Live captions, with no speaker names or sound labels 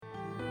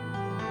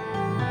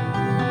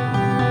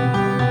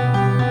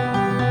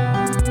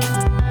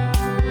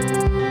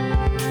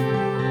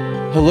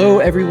Hello,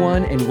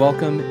 everyone, and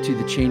welcome to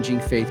the Changing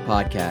Faith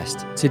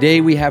podcast.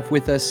 Today, we have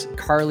with us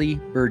Carly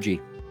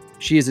Bergey.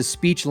 She is a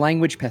speech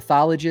language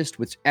pathologist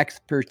with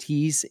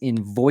expertise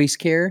in voice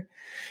care.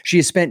 She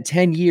has spent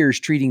 10 years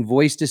treating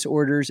voice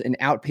disorders in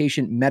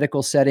outpatient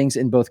medical settings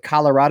in both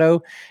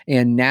Colorado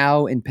and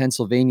now in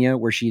Pennsylvania,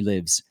 where she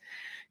lives.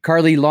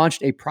 Carly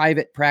launched a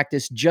private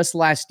practice just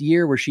last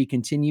year where she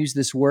continues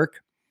this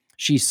work.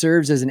 She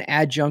serves as an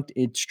adjunct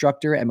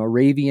instructor at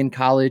Moravian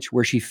College,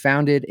 where she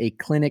founded a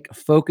clinic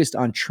focused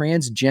on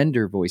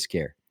transgender voice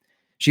care.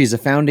 She is a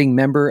founding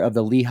member of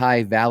the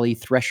Lehigh Valley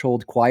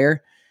Threshold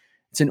Choir.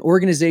 It's an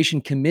organization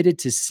committed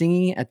to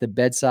singing at the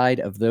bedside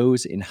of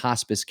those in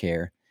hospice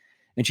care.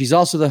 And she's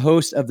also the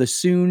host of the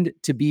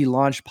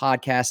soon-to-be-launched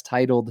podcast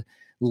titled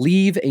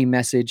Leave a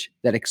Message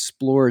that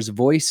explores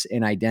voice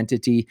and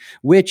identity,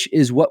 which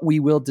is what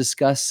we will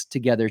discuss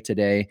together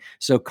today.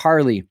 So,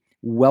 Carly,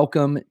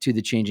 welcome to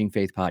the Changing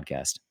Faith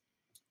podcast.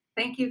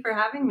 Thank you for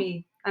having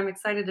me. I'm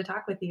excited to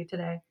talk with you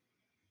today.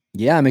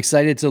 Yeah, I'm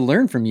excited to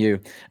learn from you.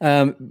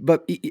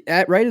 But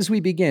right as we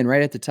begin,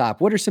 right at the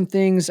top, what are some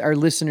things our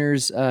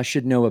listeners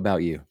should know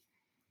about you?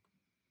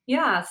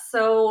 Yeah,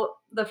 so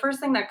the first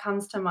thing that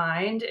comes to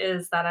mind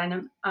is that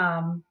I'm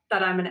an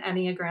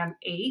Enneagram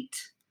 8.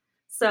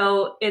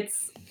 So I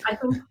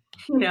think,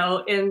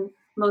 in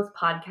most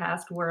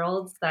podcast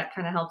worlds, that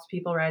kind of helps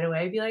people right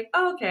away be like,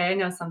 oh, okay, I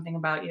know something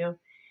about you.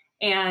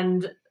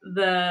 And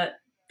the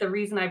the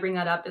reason I bring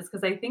that up is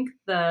because I think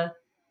the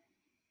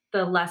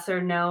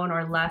lesser known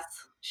or less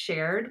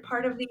shared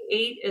part of the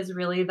 8 is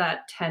really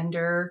that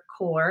tender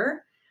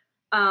core.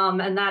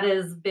 And that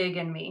is big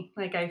in me.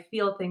 Like, I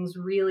feel things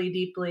really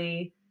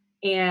deeply,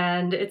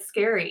 and it's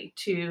scary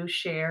to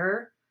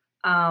share,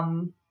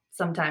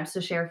 sometimes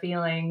to share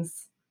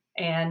feelings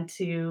and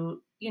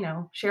to,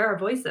 share our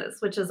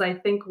voices, which is, I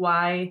think,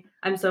 why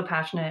I'm so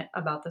passionate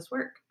about this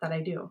work that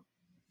I do.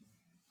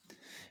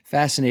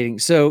 Fascinating.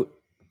 So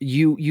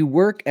you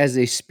work as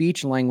a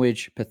speech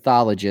language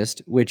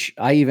pathologist, which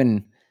I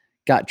even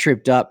got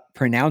tripped up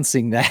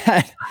pronouncing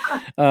that.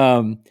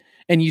 um,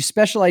 and you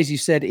specialize, you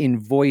said, in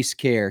voice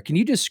care. Can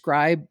you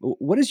describe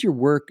what does your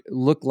work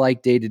look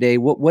like day to day?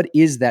 What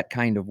is that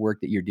kind of work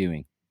that you're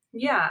doing?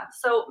 Yeah,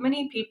 so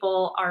many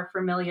people are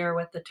familiar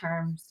with the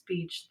term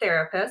speech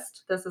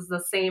therapist. This is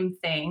the same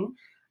thing.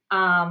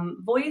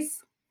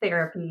 Voice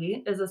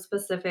therapy is a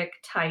specific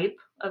type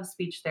of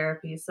speech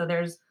therapy. So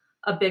there's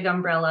a big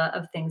umbrella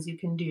of things you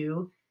can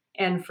do.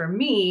 And for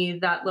me,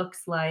 that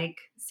looks like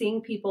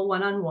seeing people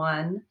one on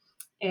one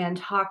and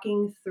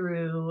talking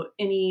through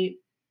any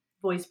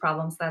voice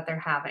problems that they're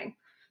having.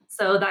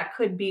 So that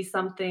could be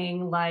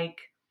something like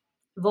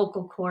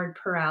vocal cord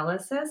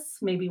paralysis.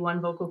 Maybe one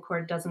vocal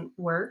cord doesn't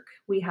work.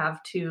 We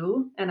have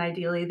two, and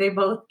ideally they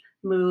both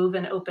move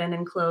and open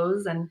and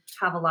close and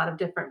have a lot of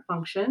different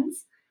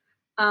functions.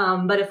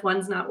 But if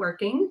one's not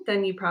working,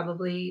 then you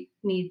probably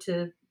need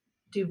to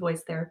do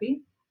voice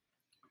therapy.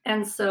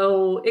 And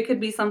so it could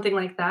be something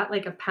like that,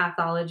 like a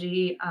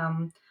pathology,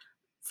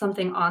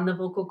 something on the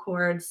vocal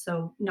cords,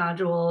 so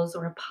nodules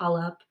or a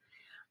polyp.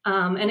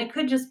 And it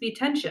could just be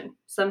tension.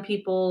 Some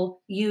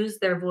people use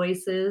their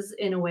voices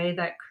in a way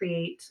that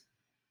create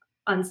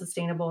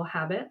unsustainable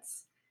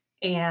habits.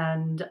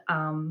 And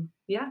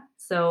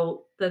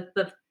so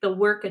the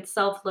work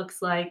itself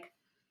looks like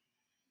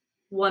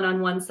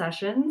one-on-one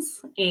sessions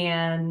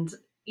and,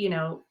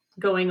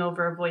 going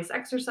over voice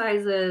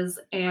exercises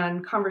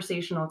and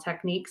conversational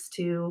techniques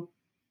to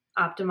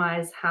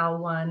optimize how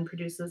one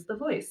produces the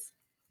voice.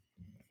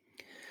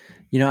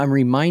 I'm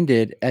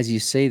reminded as you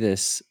say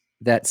this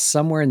that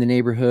somewhere in the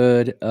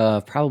neighborhood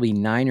of probably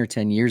 9 or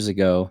 10 years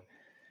ago,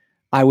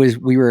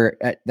 we were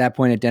at that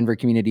point at Denver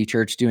Community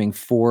Church doing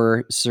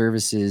 4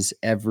 services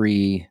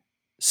every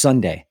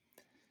Sunday.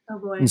 Oh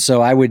boy. And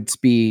so I would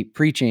be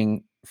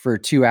preaching for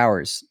 2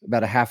 hours,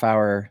 about a half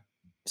hour,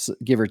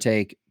 give or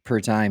take, per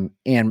time,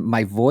 and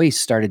my voice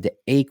started to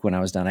ache when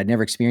I was done. I'd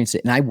never experienced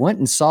it, and I went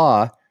and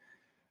saw,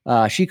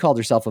 she called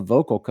herself a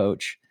vocal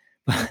coach,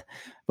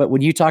 but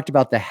when you talked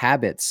about the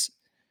habits,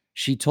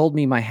 she told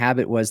me my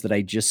habit was that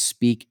I just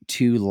speak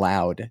too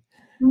loud.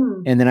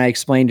 Hmm. And then I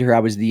explained to her I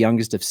was the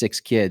youngest of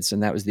 6 kids,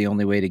 and that was the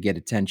only way to get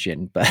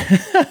attention.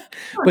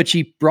 But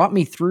she brought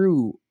me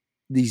through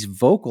these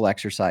vocal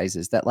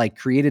exercises that like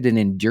created an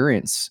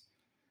endurance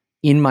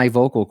in my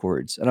vocal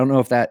cords. I don't know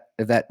if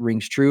that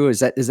rings true.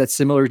 Is that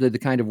similar to the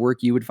kind of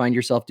work you would find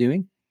yourself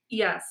doing?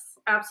 Yes,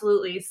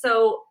 absolutely.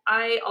 So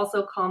I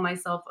also call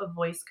myself a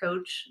voice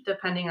coach,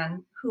 depending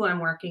on who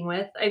I'm working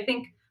with. I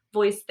think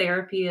voice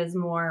therapy is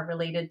more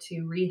related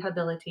to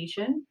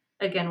rehabilitation,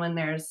 again, when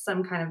there's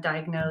some kind of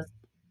diagnosed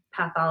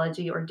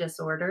pathology or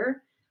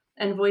disorder.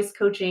 And voice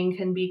coaching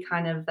can be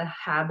kind of the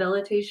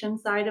habilitation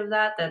side of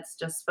that, that's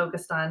just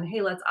focused on,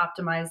 hey, let's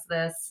optimize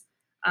this.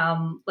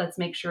 Let's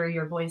make sure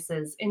your voice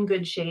is in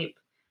good shape.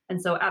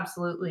 And so,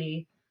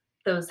 absolutely,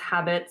 those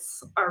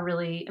habits are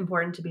really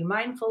important to be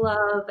mindful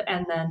of,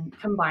 and then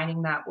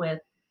combining that with,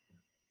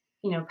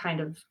 kind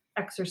of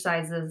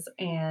exercises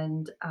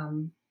and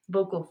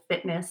vocal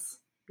fitness,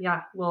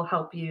 yeah, will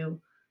help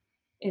you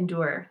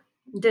endure.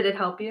 Did it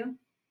help you?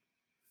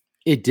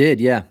 It did,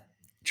 yeah.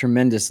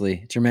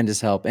 Tremendously, tremendous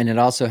help, and it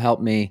also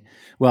helped me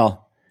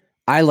well,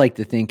 I like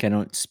to think I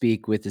don't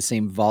speak with the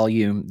same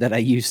volume that I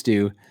used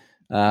to,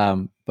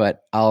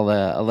 but I'll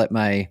let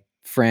my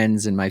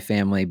friends and my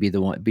family be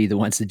the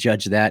ones to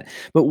judge that.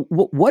 But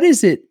what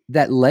is it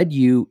that led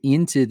you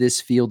into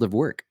this field of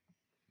work?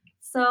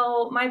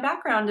 So, my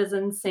background is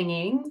in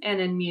singing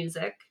and in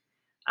music.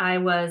 I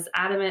was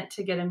adamant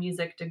to get a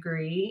music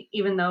degree,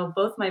 even though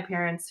both my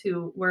parents,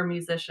 who were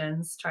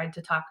musicians, tried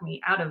to talk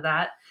me out of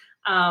that.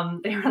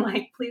 They were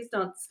like, please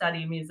don't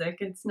study music.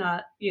 It's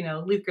not,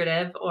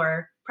 lucrative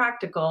or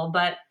practical.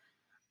 But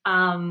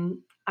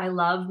I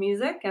love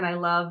music and I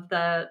love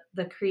the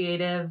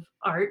creative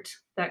art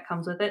that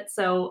comes with it.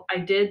 So I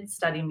did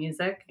study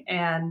music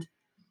and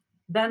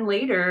then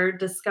later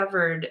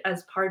discovered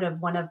as part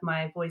of one of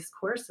my voice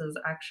courses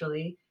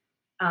actually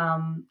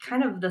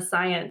kind of the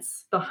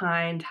science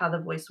behind how the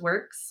voice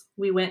works.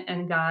 We went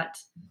and got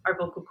our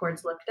vocal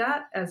cords looked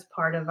at as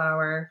part of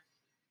our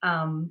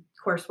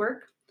coursework,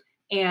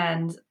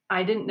 and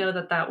I didn't know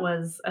that that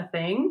was a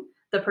thing.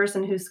 The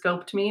person who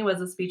scoped me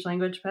was a speech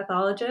language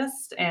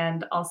pathologist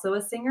and also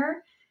a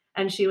singer.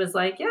 And she was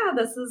like, yeah,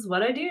 this is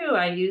what I do.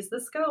 I use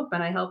the scope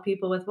and I help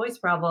people with voice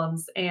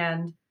problems.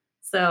 And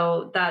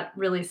so that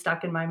really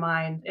stuck in my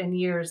mind. And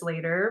years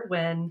later,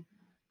 when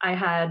I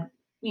had,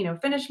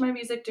 finished my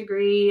music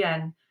degree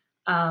and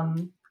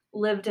um,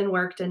 lived and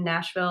worked in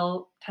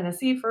Nashville,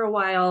 Tennessee for a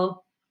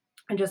while,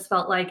 I just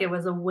felt like it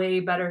was a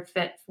way better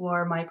fit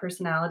for my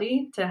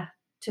personality to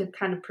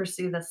kind of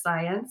pursue the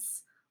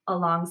science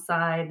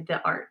alongside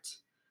the art.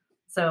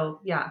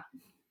 So, yeah,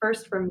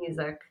 first from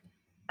music,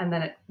 and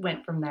then it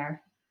went from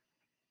there.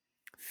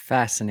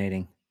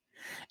 Fascinating.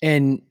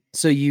 And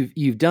so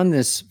you've done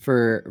this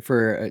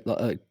for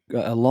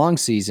a long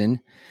season,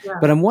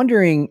 but Yeah. I'm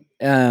wondering,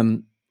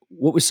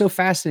 what was so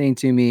fascinating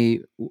to me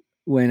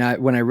when I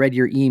read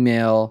your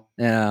email,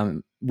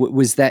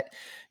 was that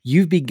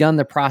you've begun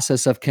the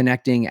process of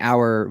connecting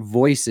our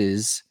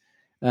voices,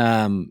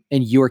 and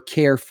your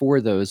care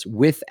for those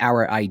with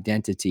our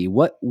identity.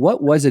 What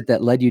was it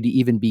that led you to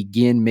even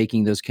begin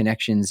making those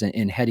connections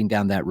and heading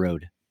down that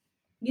road?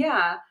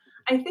 Yeah,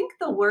 I think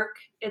the work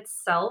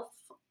itself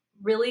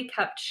really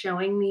kept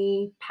showing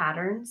me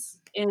patterns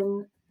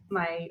in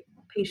my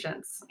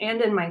patients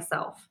and in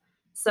myself.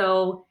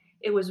 So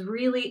it was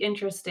really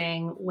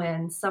interesting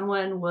when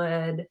someone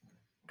would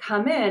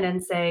come in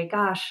and say,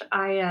 gosh,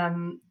 I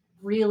am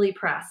really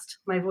pressed.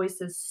 My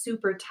voice is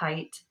super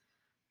tight.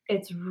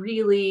 It's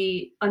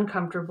really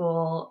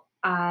uncomfortable.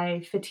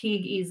 I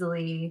fatigue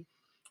easily.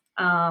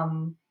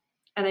 Um,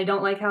 and I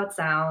don't like how it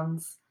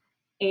sounds.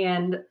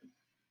 And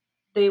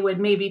they would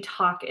maybe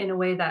talk in a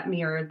way that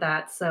mirrored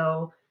that.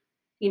 So,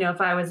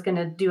 if I was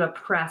gonna do a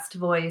pressed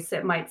voice,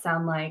 it might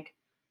sound like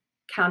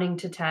counting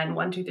to 10,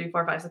 1, 2, 3,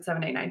 4, 5, 6,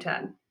 7, 8, 9,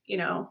 10.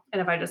 And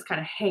if I just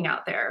kind of hang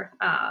out there,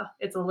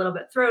 it's a little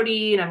bit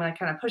throaty and I'm like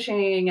kind of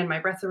pushing and my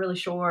breaths are really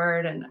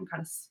short and I'm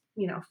kind of,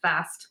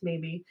 fast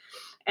maybe.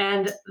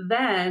 And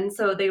then,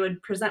 so they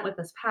would present with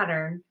this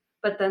pattern,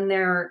 but then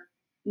their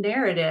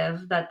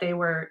narrative that they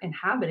were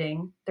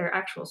inhabiting, their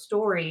actual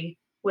story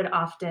would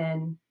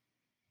often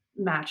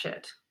match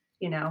it,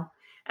 you know?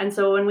 And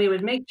so when we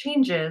would make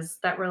changes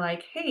that were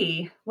like,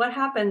 hey, what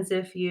happens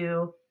if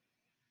you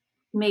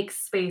make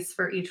space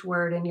for each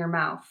word in your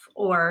mouth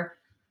or,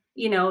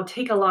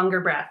 take a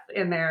longer breath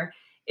in there,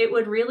 it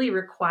would really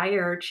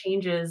require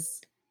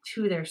changes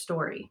to their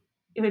story.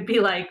 It would be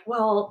like,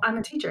 well, I'm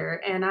a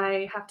teacher and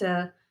I have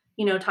to,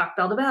 talk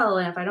bell to bell.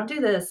 And if I don't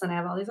do this, and I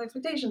have all these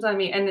expectations on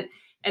me. And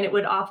it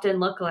would often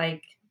look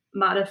like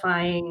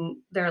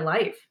modifying their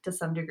life to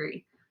some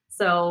degree.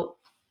 So,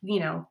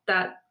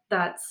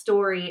 that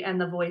story and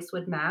the voice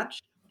would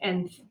match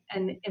and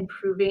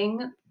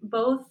improving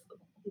both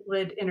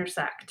would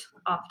intersect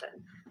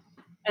often.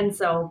 And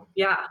so,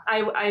 yeah,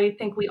 I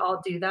think we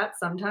all do that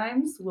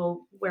sometimes.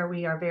 Where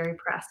we are very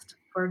pressed.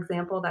 For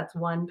example, that's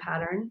one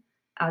pattern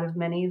out of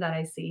many that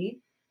I see.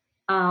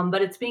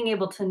 But it's being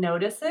able to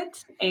notice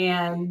it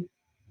and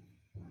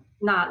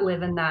not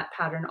live in that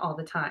pattern all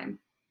the time.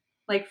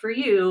 Like for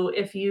you,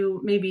 if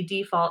you maybe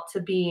default to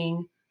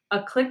being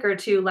a click or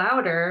two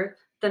louder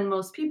than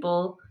most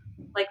people,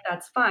 like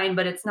that's fine,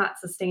 but it's not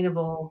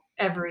sustainable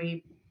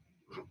every,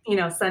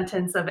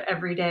 sentence of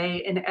every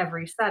day in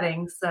every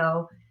setting.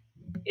 So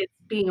it's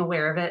being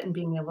aware of it and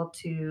being able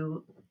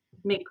to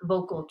make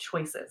vocal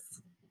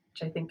choices,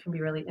 which I think can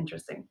be really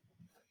interesting.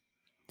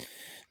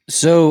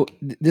 So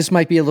this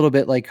might be a little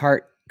bit like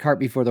cart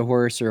before the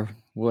horse or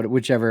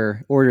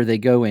whichever order they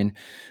go in,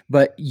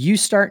 but you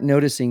start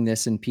noticing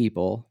this in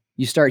people.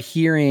 You start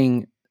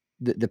hearing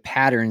the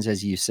patterns,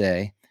 as you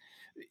say.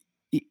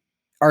 I-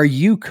 Are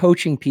you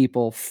coaching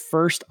people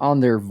first on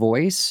their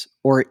voice,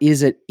 or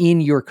is it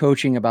in your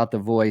coaching about the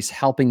voice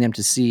helping them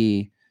to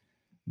see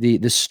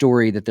the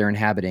story that they're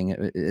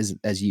inhabiting,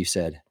 as you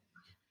said?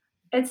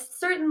 It's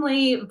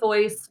certainly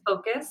voice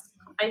focused.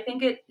 I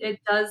think it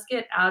does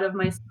get out of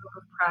my scope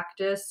of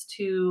practice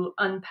to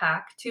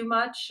unpack too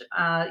much.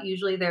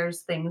 Usually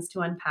there's things to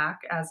unpack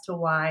as to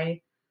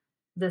why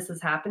this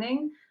is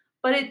happening.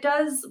 But it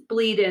does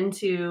bleed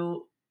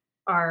into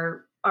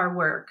our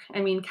work.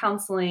 I mean,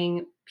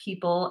 counseling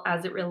people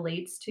as it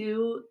relates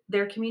to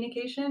their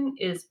communication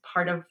is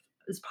part of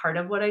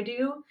what I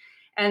do.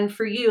 And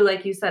for you,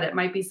 like you said, it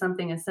might be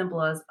something as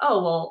simple as,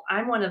 "Oh, well,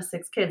 I'm one of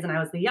 6 kids and I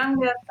was the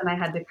youngest and I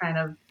had to kind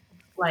of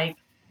like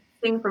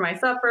sing for my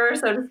supper,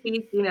 so to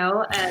speak, and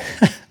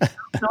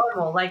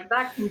normal. Like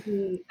that can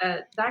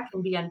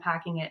be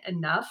unpacking it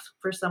enough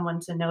for someone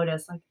to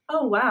notice, like,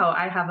 oh wow,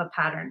 I have a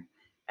pattern.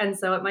 And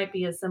so it might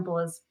be as simple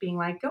as being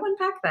like, go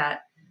unpack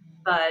that.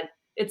 But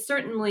it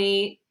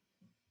certainly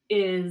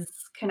is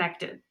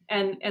connected.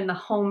 And the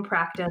home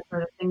practice or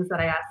the things that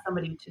I ask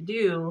somebody to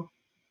do,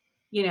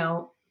 you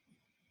know,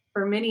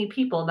 for many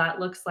people that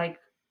looks like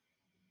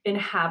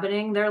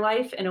inhabiting their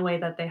life in a way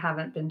that they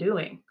haven't been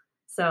doing.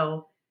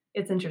 So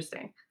it's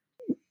interesting.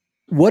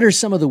 What are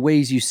some of the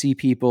ways you see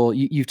people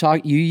you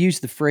use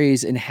the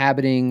phrase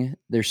inhabiting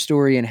their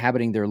story,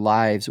 inhabiting their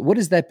lives. What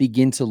does that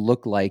begin to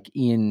look like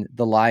in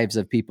the lives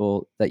of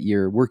people that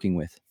you're working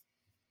with?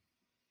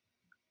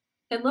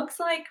 It looks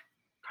like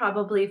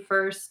probably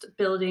first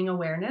building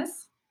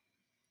awareness.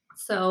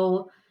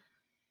 So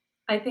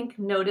I think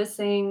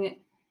noticing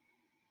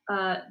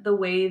the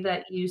way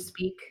that you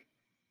speak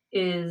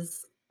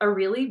is a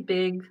really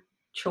big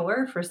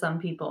chore for some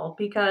people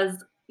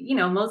because,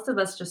 most of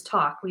us just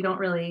talk. We don't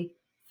really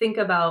think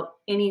about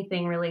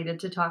anything related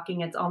to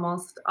talking, it's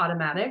almost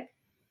automatic.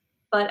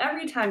 But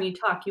every time you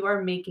talk, you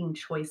are making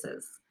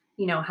choices.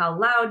 How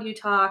loud you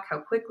talk, how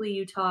quickly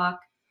you talk,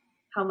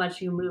 how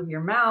much you move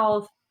your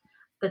mouth,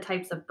 the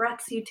types of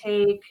breaths you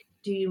take,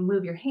 do you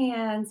move your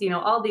hands,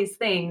 all these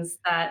things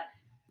that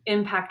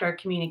impact our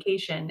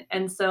communication.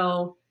 And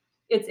so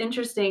it's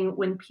interesting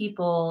when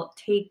people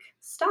take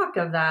stock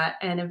of that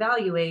and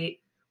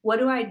evaluate, what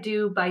do I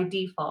do by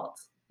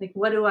default? Like,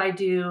 what do I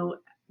do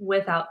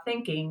without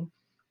thinking?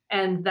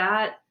 And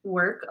that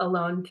work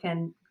alone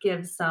can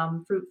give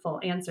some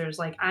fruitful answers,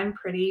 like, I'm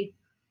pretty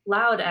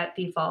loud at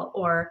default,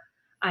 or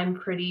I'm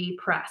pretty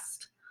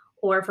pressed.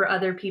 Or for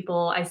other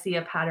people, I see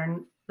a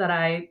pattern that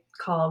I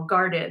call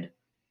guarded,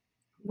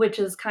 which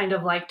is kind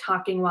of like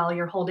talking while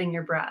you're holding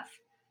your breath.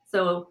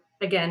 So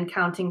again,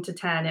 counting to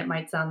 10, it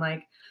might sound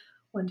like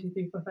 1, 2,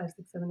 3, 4, 5,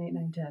 6, 7, 8,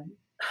 9, 10.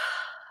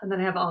 And then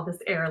I have all this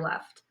air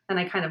left. And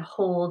I kind of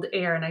hold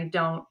air and I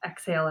don't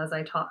exhale as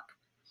I talk.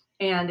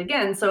 And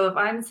again, so if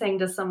I'm saying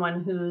to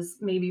someone who's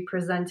maybe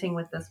presenting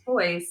with this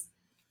voice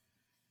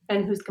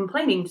and who's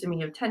complaining to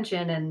me of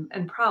tension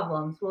and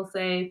problems, we'll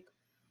say,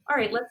 all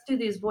right, let's do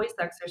these voice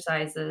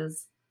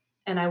exercises.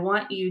 And I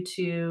want you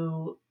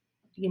to,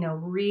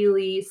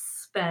 really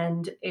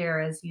spend air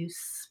as you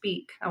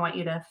speak. I want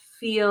you to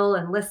feel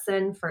and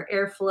listen for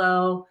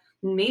airflow,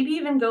 maybe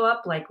even go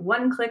up like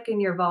one click in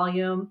your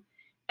volume.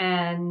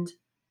 And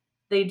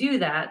they do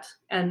that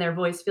and their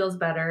voice feels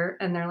better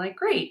and they're like,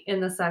 great, in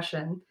the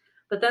session.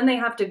 But then they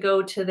have to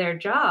go to their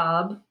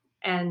job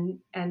and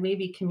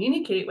maybe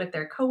communicate with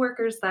their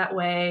coworkers that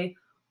way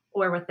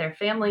or with their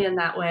family in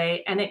that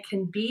way. And it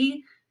can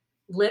be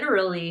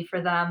literally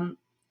for them,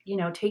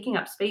 taking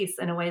up space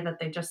in a way that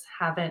they just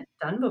haven't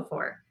done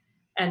before.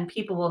 And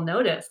people will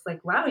notice,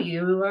 like, wow,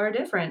 you are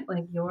different.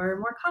 Like, you're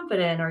more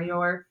confident or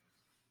you're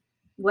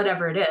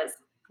whatever it is.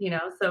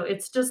 So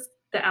it's just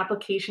the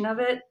application of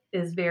it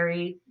is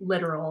very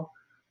literal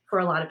for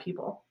a lot of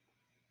people.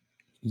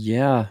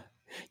 Yeah.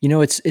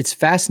 It's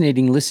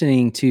fascinating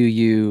listening to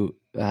you,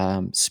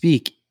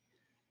 speak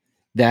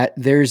that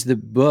there's the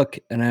book,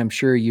 and I'm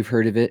sure you've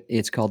heard of it.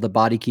 It's called The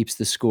Body Keeps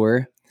the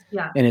Score,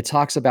 Yeah. and it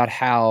talks about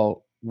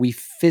how we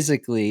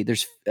physically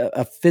there's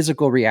a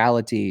physical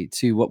reality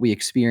to what we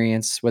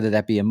experience, whether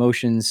that be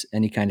emotions,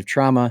 any kind of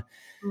trauma,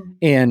 Mhm.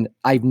 and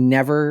I've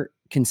never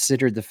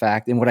considered the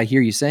fact and what I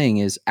hear you saying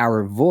is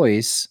our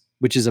voice,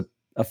 which is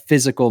a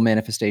physical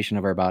manifestation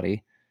of our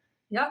body,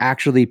 Yep.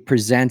 actually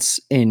presents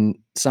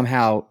in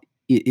somehow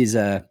is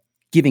a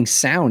giving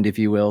sound, if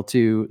you will,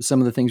 to some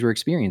of the things we're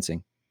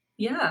experiencing.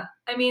 Yeah.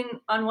 I mean,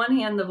 on one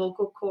hand, the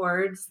vocal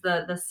cords,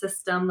 the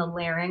system, the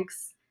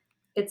larynx,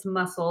 it's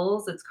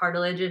muscles, it's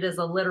cartilage, it is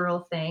a literal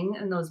thing,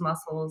 and those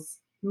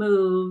muscles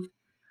move.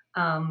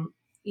 Um,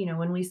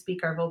 when we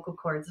speak, our vocal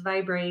cords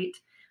vibrate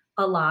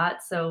a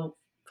lot. So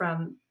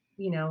from,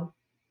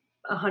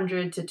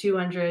 100 to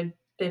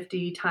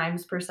 250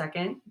 times per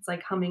second, it's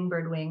like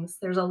hummingbird wings.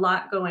 There's a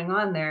lot going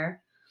on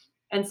there.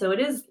 And so it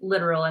is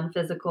literal and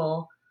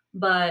physical.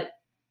 But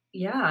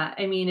yeah,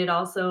 I mean, it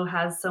also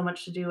has so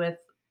much to do with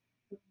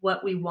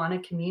what we want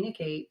to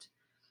communicate.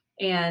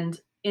 And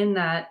in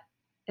that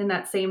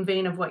same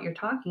vein of what you're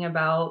talking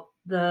about,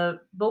 the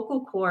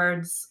vocal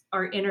cords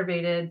are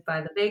innervated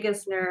by the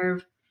vagus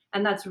nerve,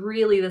 and that's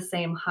really the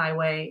same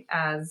highway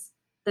as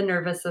the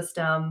nervous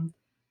system,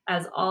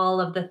 as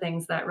all of the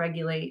things that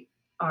regulate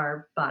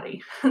our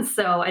body.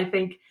 So I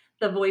think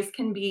the voice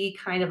can be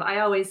kind of, I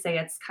always say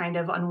it's kind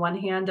of on one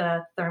hand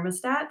a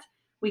thermostat.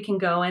 We can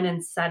go in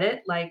and set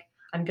it like,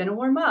 I'm going to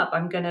warm up.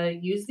 I'm going to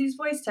use these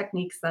voice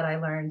techniques that I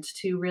learned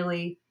to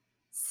really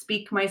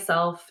speak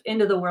myself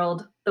into the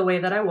world the way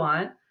that I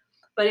want.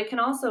 But it can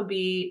also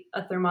be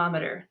a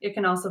thermometer. It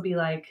can also be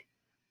like,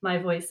 my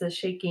voice is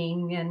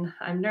shaking and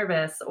I'm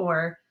nervous,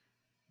 or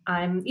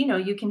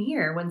you can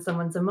hear when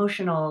someone's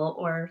emotional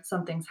or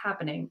something's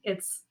happening.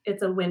 It's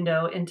a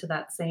window into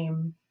that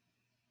same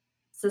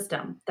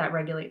system that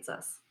regulates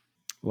us.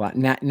 Wow.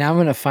 Now I'm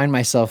gonna find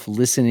myself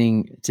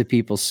listening to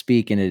people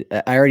speak, and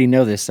I already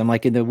know this. I'm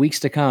like, in the weeks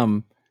to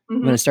come, I'm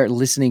Mhm. gonna start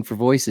listening for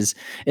voices.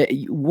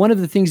 One of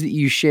the things that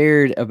you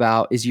shared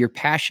about is your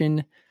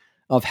passion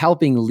of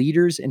helping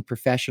leaders and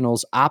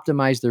professionals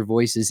optimize their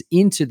voices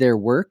into their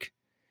work,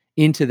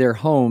 into their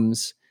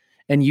homes,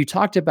 and you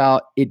talked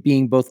about it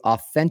being both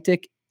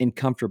authentic and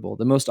comfortable,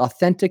 the most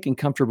authentic and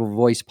comfortable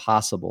voice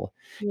possible.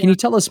 Can Yeah, you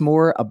tell us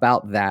more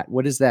about that?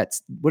 What does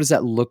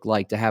that look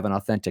like to have an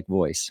authentic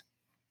voice?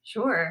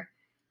 sure.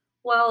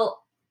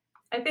 Well,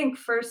 I think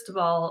first of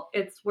all,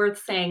 it's worth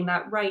saying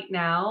that right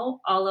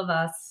now, all of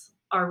us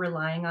are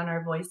relying on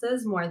our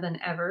voices more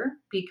than ever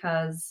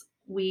because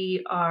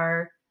we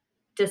are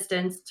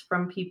distanced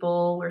from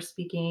people. We're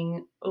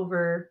speaking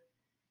over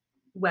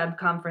web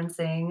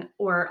conferencing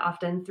or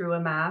often through a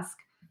mask.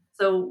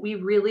 So we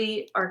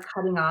really are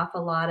cutting off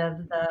a lot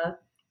of the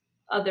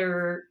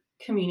other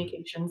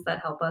communications that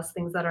help us,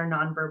 things that are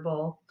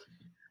nonverbal.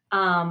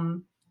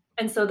 Um,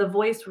 and so the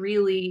voice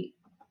really,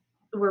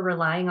 we're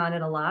relying on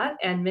it a lot,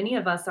 and many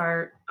of us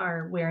are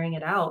wearing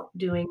it out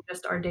doing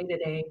just our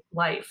day-to-day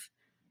life.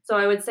 So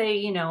I would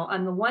say,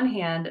 on the one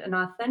hand, an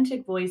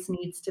authentic voice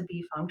needs to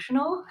be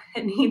functional.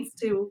 It needs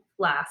to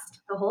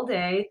last the whole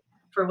day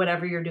for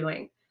whatever you're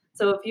doing.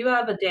 So if you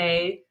have a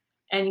day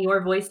and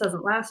your voice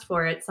doesn't last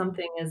for it,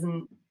 something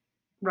isn't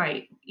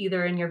right,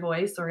 either in your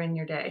voice or in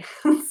your day.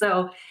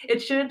 So it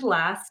should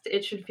last,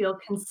 it should feel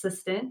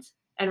consistent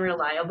and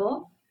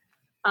reliable.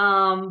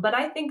 But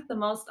I think the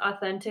most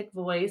authentic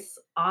voice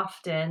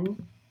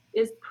often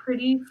is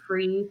pretty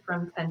free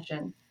from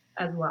tension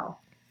as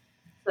well.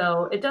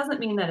 So it doesn't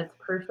mean that it's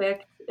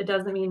perfect. It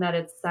doesn't mean that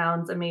it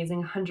sounds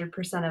amazing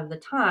 100% of the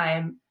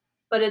time,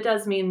 but it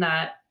does mean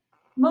that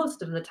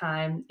most of the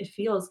time it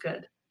feels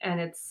good and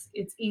it's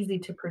easy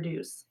to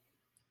produce.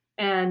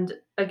 And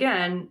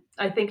again,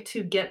 I think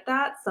to get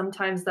that,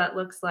 sometimes that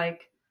looks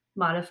like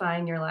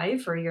modifying your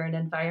life or your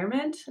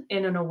environment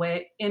in a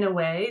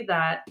way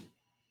that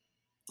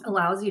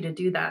allows you to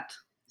do that.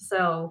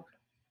 So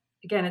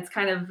again, it's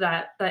kind of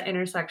that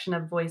intersection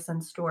of voice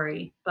and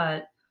story.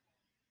 But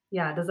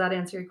yeah, does that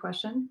answer your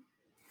question?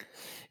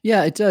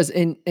 Yeah, it does.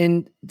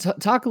 And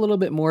talk a little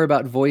bit more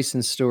about voice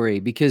and story,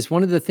 because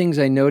one of the things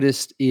I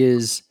noticed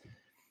is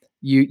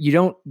you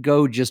don't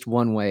go just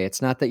one way.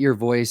 It's not that your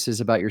voice is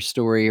about your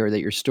story or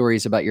that your story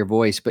is about your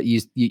voice, but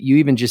you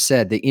even just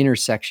said the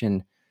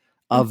intersection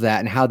Mm, of that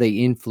and how they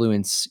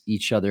influence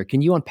each other.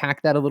 Can you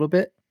unpack that a little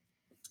bit?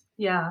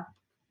 yeah.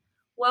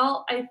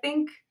 Well, I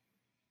think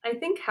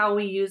how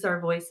we use our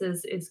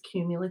voices is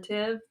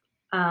cumulative.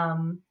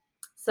 Um,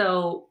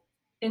 so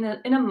in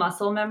a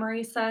muscle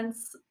memory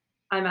sense,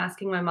 I'm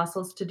asking my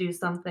muscles to do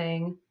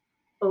something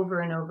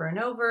over and over and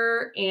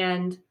over.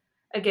 And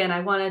again,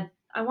 I want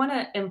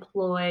to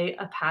employ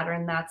a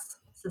pattern that's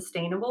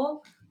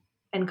sustainable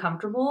and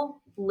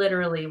comfortable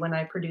literally when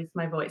I produce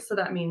my voice. So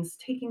that means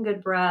taking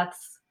good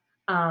breaths,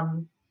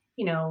 um,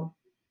 you know,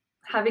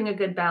 having a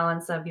good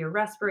balance of your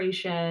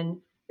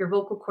respiration, your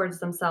vocal cords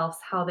themselves,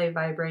 how they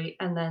vibrate,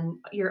 and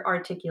then your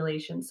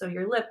articulation. So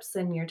your lips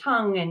and your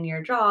tongue and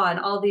your jaw and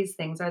all these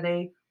things, are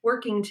they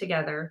working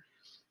together?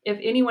 If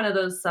any one of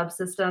those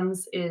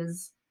subsystems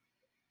is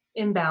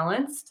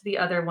imbalanced, the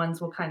other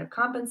ones will kind of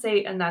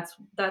compensate, and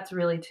that's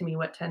really to me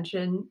what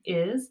tension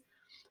is.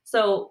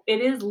 So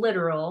it is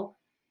literal.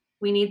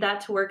 We need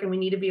that to work and we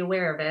need to be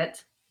aware of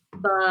it.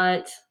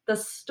 But the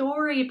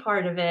story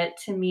part of it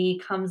to me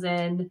comes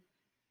in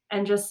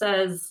and just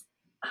says,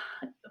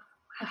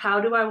 how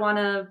do I want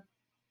to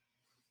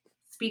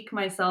speak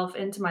myself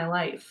into my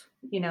life,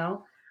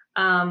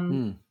 Um,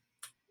 Hmm.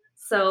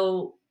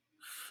 so,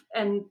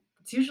 and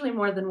it's usually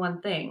more than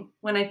one thing.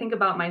 When I think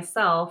about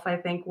myself, I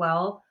think,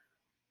 well,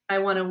 I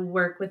want to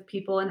work with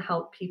people and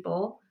help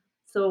people.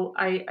 So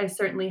I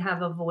certainly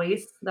have a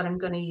voice that I'm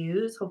going to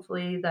use,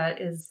 hopefully,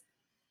 that is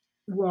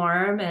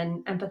warm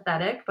and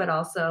empathetic, but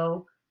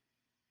also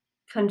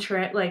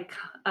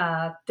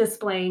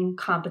displaying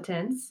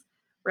competence,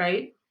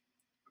 right?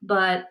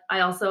 But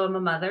I also am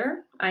a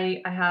mother.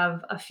 I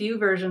have a few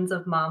versions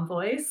of mom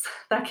voice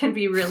that can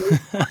be really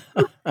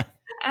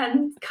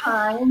and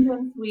kind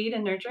and sweet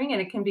and nurturing,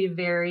 and it can be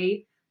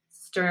very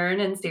stern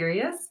and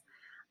serious.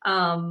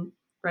 Um,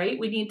 right?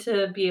 We need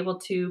to be able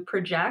to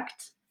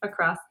project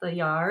across the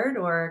yard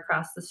or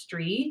across the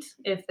street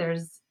if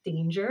there's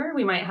danger.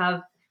 We might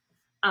have,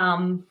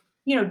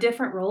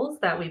 different roles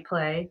that we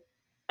play.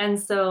 And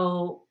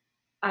so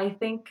I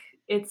think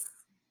it's,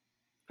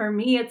 for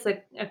me, it's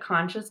a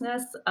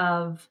consciousness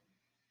of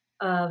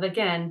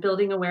again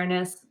building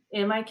awareness.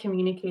 Am I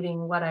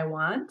communicating what I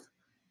want?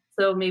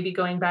 So maybe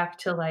going back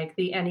to like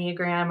the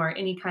enneagram or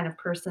any kind of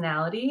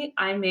personality,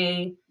 I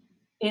may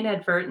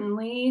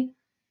inadvertently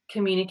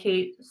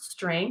communicate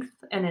strength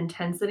and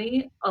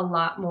intensity a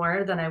lot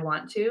more than I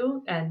want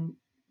to. And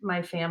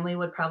my family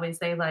would probably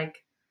say,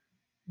 like,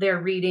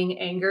 they're reading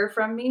anger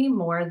from me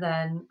more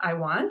than I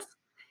want,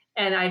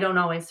 and I don't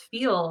always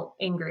feel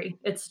angry.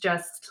 It's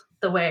just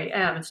the way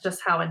I am. It's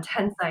just how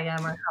intense I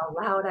am or how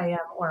loud I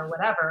am or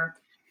whatever.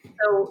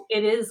 So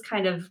it is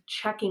kind of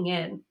checking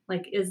in,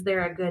 like, is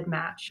there a good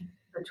match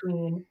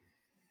between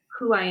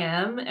who I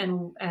am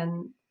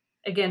and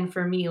again,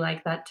 for me,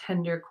 like, that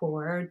tender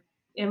core,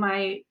 am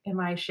I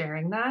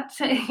sharing that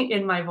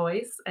in my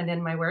voice and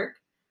in my work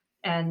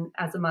and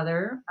as a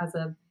mother, as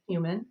a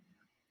human?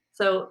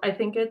 So I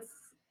think it's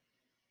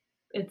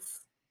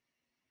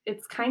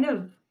it's kind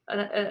of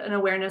an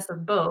awareness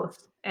of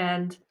both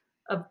and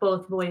of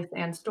both voice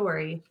and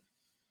story.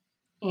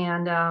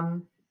 And,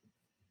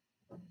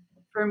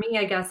 for me,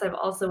 I guess I've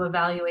also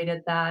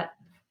evaluated that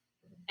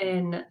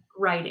in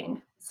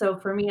writing. So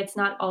for me, it's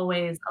not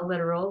always a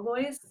literal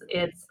voice.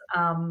 It's,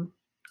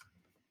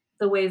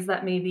 the ways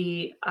that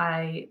maybe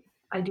I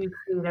do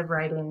creative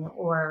writing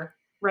or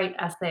write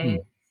essays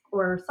Hmm.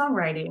 or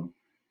songwriting,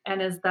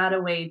 and is that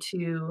a way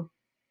to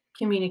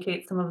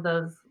communicate some of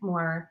those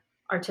more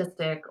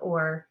artistic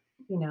or,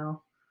 you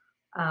know,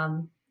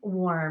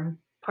 warm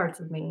parts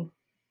of me?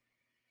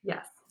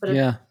 Yes, but it's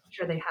Yeah.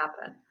 sure they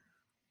happen.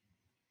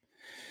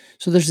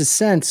 So there's a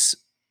sense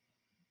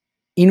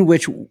in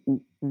which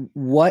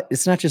what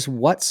it's not just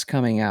what's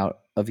coming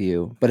out of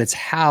you, but it's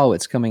how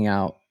it's coming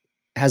out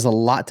has a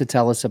lot to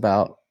tell us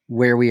about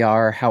where we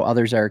are, how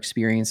others are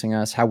experiencing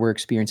us, how we're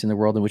experiencing the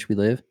world in which we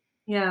live.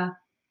 Yeah,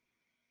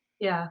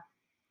 yeah.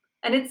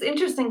 And it's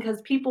interesting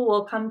because people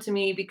will come to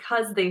me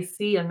because they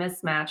see a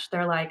mismatch.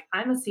 They're like,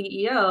 "I'm a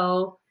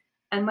CEO,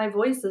 and my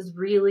voice is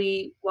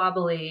really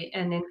wobbly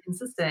and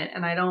inconsistent,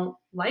 and I don't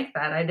like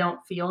that. I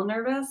don't feel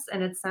nervous,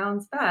 and it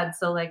sounds bad.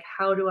 So, like,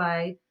 how do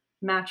I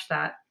match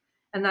that?"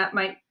 And that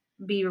might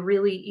be a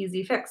really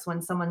easy fix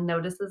when someone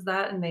notices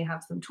that and they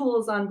have some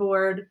tools on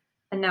board,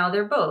 and now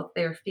they're both.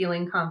 They're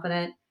feeling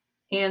confident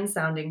and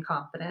sounding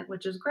confident,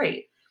 which is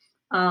great.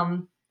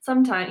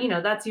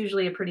 Sometimes, that's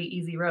usually a pretty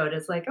easy road.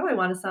 It's like, "Oh, I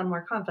wanna sound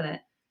more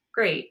confident."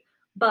 Great.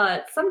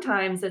 But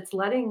sometimes it's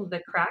letting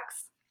the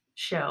cracks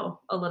show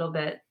a little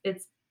bit.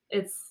 It's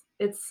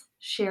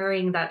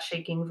sharing that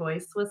shaking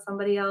voice with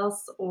somebody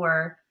else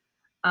or,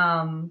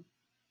 um,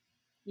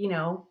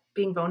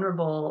 being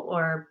vulnerable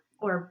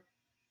or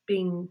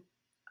being,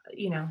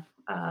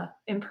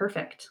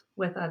 imperfect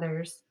with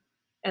others.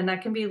 And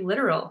that can be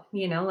literal,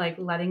 like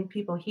letting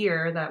people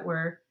hear that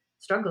we're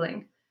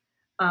struggling.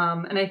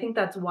 And I think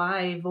that's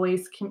why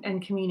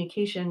and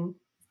communication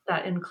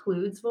that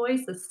includes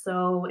voice is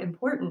so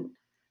important.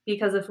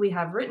 Because if we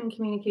have written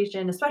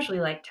communication, especially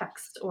like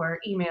text or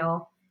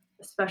email,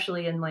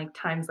 especially in like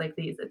times like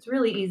these, it's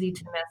really easy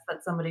to miss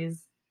that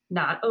somebody's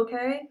not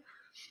okay,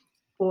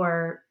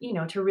 or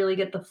to really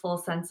get the full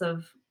sense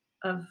of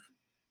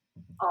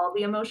all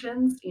the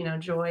emotions,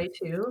 joy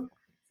too.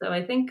 So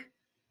I think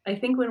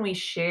when we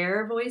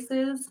share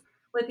voices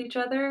with each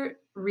other,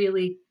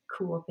 really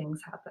cool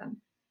things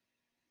happen.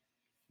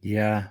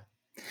 Yeah.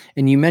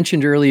 And you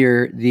mentioned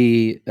earlier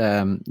the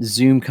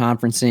Zoom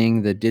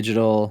conferencing, the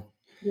digital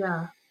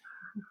Yeah.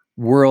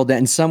 world that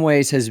in some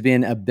ways has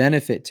been a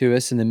benefit to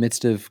us in the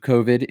midst of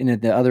COVID. And in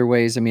the other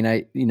ways, I mean,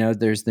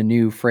 there's the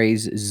new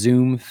phrase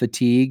Zoom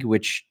fatigue,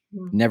 which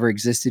Mm. never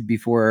existed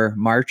before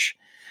March.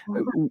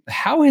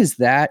 How has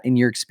that, in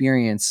your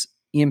experience,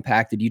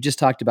 impacted? You just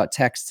talked about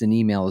texts and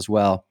email as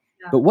well,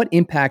 Yeah. but what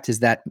impact has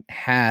that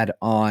had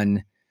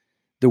on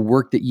the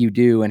work that you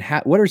do, and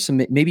what are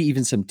some maybe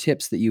even some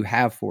tips that you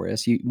have for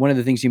us? One of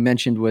the things you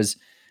mentioned was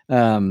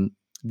um,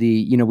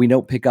 we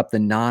don't pick up the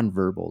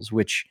nonverbals,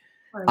 which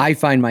Right. I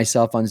find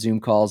myself on Zoom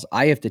calls.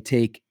 I have to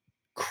take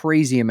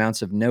crazy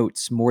amounts of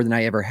notes, more than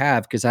I ever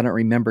have, because I don't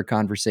remember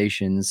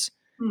conversations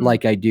Hmm.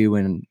 like I do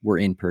when we're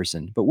in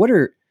person. But what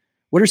are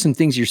some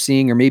things you're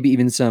seeing, or maybe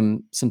even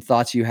some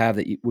thoughts you have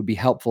that would be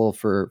helpful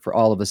for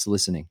all of us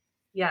listening?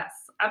 Yes,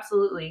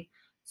 absolutely.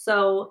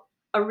 So,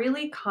 a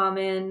really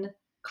common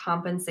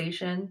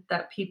compensation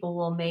that people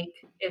will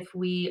make if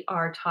we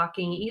are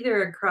talking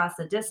either across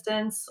a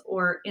distance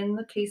or in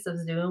the case of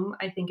Zoom,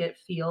 I think it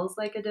feels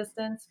like a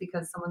distance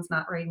because someone's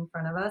not right in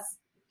front of us.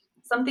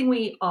 Something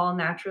we all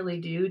naturally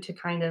do to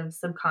kind of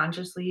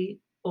subconsciously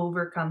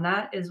overcome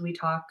that is we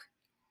talk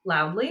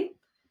loudly.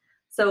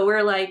 So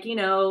we're like,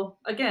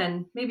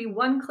 again, maybe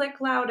one click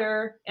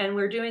louder, and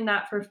we're doing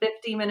that for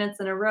 50 minutes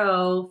in a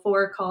row,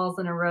 4 calls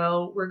in a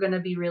row. We're going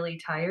to be really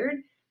tired.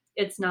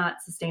 It's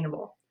not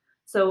sustainable.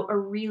 So, a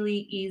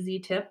really easy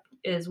tip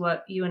is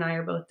what you and I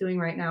are both doing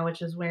right now,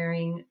 which is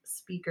wearing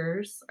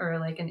speakers or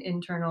like an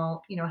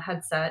internal,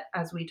 headset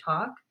as we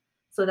talk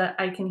so that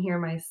I can hear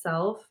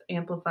myself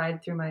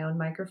amplified through my own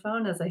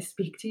microphone as I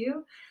speak to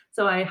you.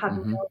 So I have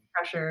no Hmm.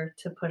 pressure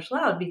to push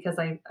loud because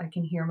I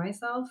can hear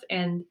myself.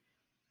 And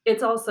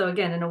it's also,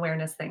 again, an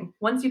awareness thing.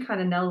 Once you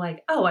kinda know,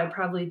 like, "Oh, I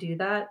probably do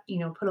that,"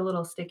 put a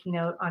little sticky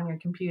note on your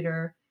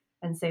computer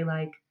and say,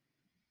 like,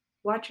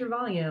 "Watch your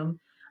volume,"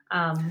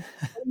 and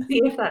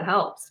see if that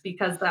helps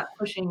because that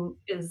pushing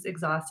is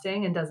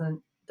exhausting and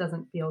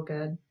doesn't feel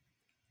good.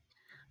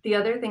 The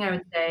other thing I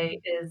would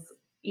say is,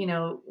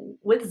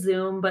 with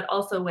Zoom, but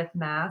also with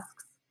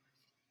masks,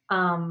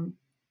 Um,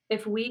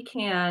 if we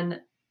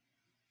can,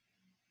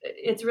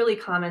 it's really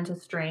common to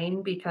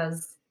strain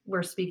because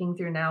we're speaking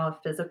through now a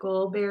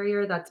physical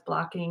barrier that's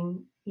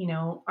blocking,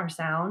 our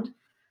sound.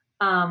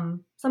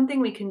 Something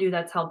we can do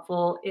that's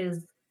helpful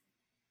is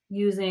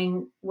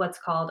using what's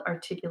called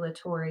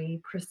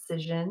articulatory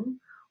precision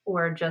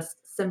or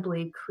just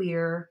simply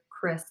clear,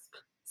 crisp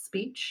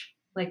speech,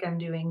 like I'm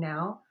doing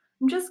now.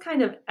 I'm just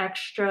kind of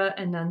extra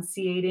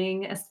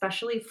enunciating,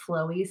 especially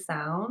flowy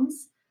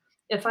sounds.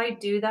 If I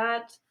do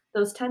that,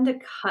 those tend to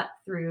cut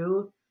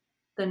through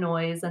the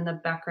noise and the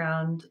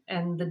background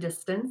and the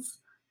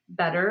distance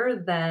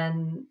better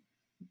than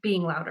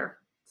being louder.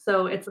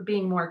 So it's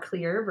being more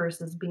clear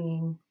versus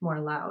being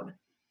more loud.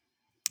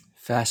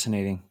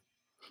 Fascinating.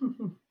 You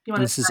want And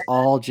to this is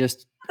all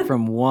just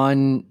from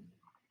one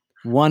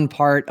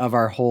part of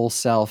our whole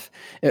self.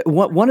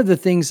 One of the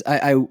things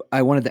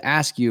I wanted to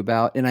ask you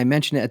about, and I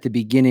mentioned it at the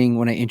beginning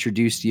when I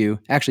introduced you.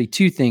 Actually,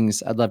 two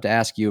things I'd love to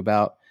ask you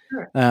about,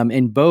 sure.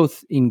 and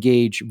both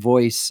engage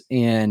voice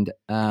and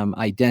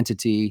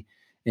identity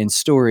and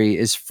story.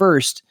 Is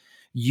first,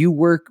 you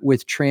work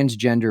with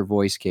transgender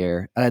voice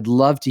care. I'd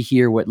love to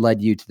hear what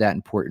led you to that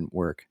important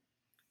work.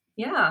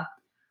 Yeah.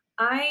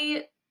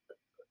 I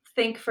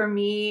think for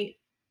me,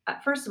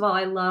 first of all,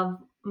 I love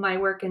my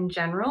work in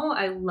general.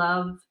 I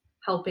love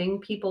helping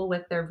people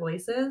with their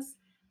voices.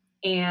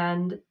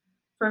 And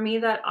for me,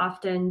 that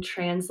often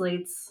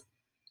translates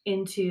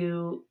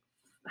into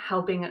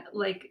helping,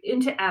 like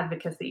into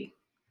advocacy.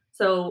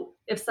 So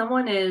if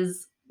someone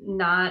is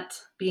not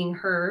being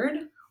heard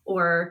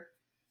or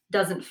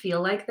doesn't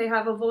feel like they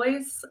have a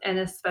voice, and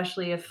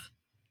especially if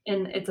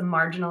it's a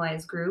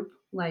marginalized group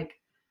like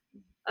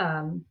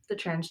the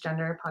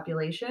transgender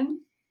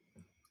population,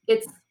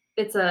 it's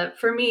it's a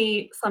for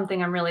me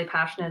something I'm really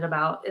passionate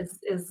about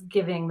is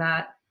giving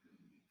that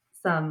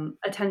some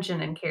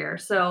attention and care.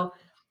 So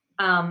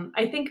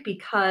I think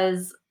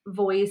because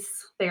voice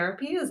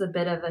therapy is a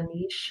bit of a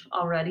niche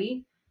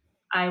already,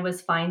 I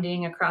was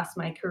finding across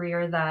my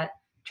career that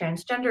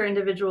transgender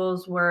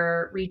individuals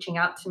were reaching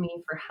out to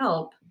me for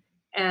help.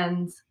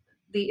 And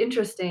the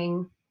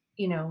interesting,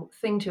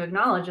 thing to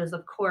acknowledge is,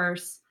 of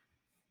course,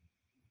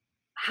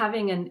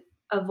 having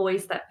a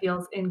voice that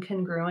feels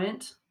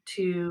incongruent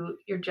to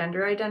your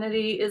gender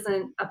identity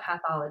isn't a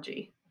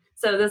pathology.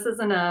 So this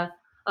isn't a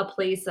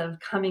place of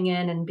coming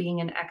in and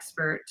being an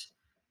expert.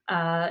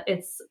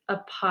 It's a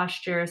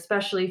posture,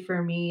 especially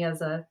for me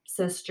as a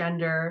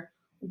cisgender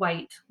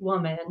white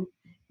woman.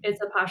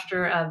 It's a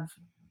posture of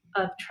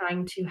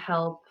trying to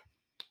help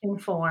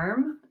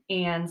inform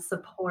and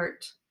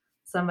support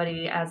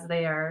somebody as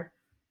they are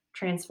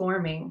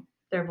transforming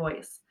their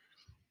voice.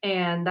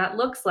 And that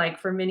looks like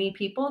for many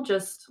people,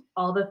 just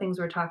all the things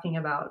we're talking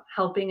about,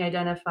 helping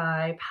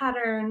identify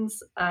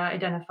patterns,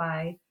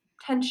 identify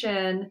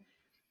tension.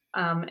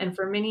 And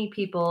for many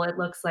people, it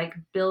looks like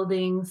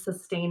building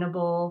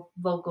sustainable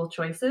vocal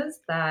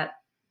choices that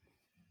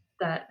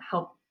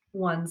help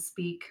one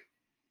speak,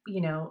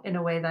 in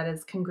a way that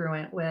is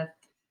congruent with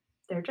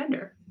their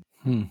gender.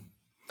 Hmm.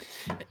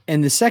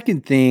 And the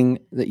second thing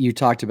that you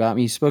talked about, I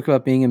mean, you spoke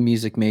about being a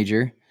music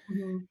major,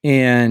 Mhm.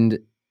 and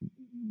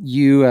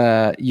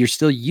you're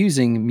still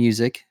using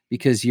music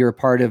because you're a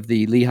part of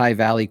the Lehigh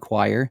Valley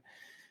Choir.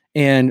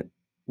 And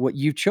what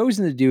you've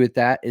chosen to do with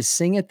that is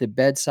sing at the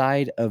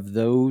bedside of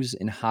those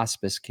in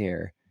hospice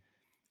care.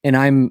 And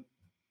I'm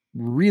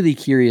really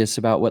curious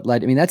about what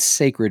led. I mean, that's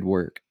sacred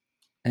work,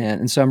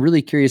 and so I'm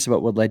really curious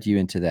about what led you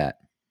into that.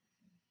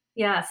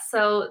 Yes.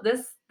 So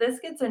this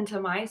gets into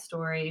my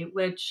story,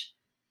 which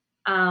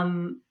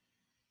um,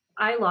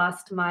 I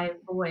lost my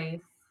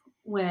voice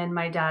when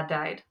my dad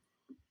died,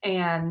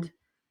 and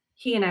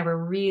he and I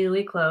were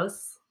really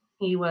close.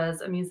 He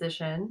was a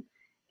musician,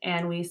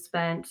 and we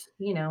spent,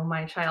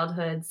 my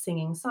childhood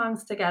singing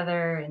songs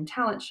together and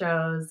talent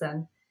shows,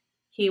 and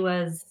he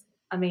was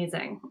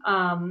amazing.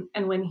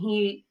 And when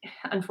he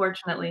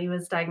unfortunately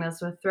was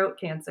diagnosed with throat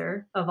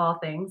cancer, of all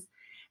things,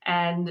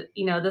 and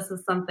this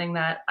is something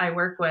that I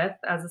work with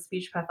as a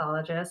speech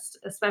pathologist,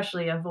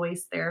 especially a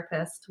voice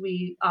therapist.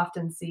 We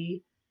often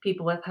see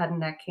people with head and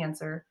neck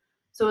cancer.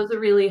 So it was a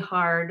really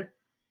hard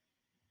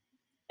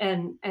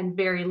and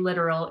very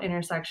literal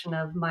intersection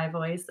of my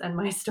voice and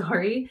my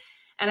story,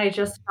 and I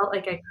just felt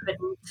like I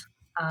couldn't,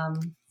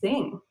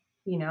 sing,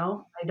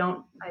 I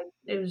don't I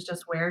it was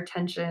just where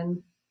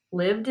tension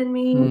lived in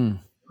me, Hmm.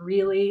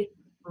 really,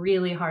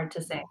 really hard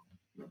to sing.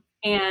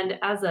 And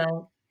as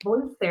a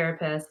voice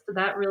therapist,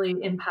 that really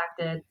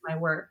impacted my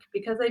work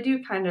because I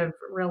do kind of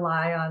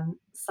rely on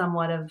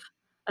somewhat of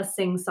a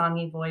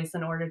sing-songy voice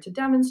in order to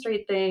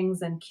demonstrate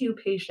things and cue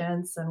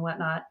patients and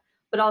whatnot.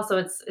 But also,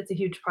 it's a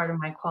huge part of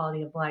my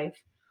quality of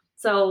life.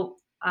 So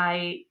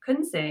I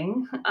couldn't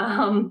sing,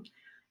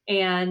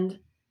 and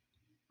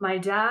my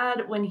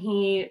dad, when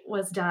he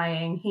was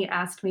dying, he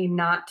asked me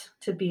not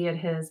to be at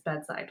his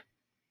bedside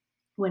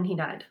when he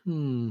died.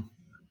 Hmm.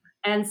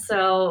 And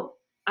so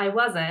I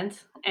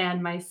wasn't,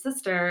 and my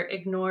sister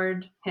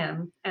ignored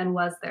him and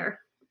was there.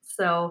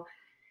 So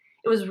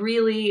it was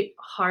really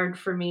hard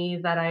for me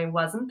that I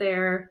wasn't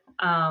there.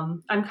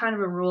 I'm kind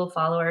of a rule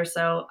follower,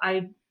 so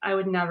I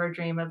would never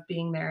dream of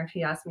being there if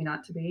he asked me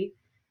not to be.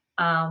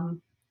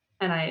 Um,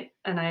 and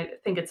I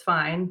think it's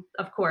fine,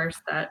 of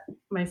course, that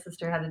my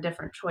sister had a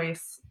different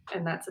choice,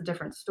 and that's a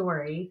different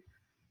story.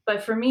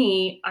 But for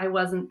me, I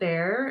wasn't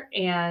there,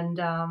 and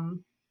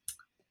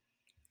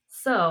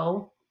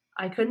so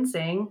I couldn't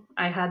sing.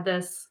 I had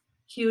this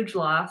huge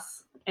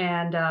loss,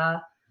 and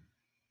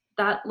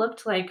that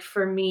looked like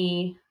for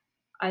me,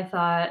 I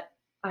thought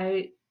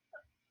I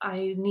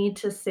I need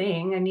to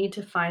sing. I need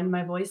to find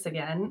my voice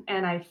again.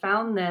 And I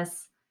found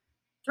this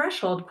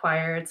Threshold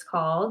Choir, it's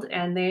called,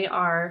 and they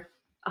are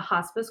a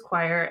hospice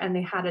choir and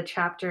they had a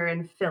chapter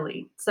in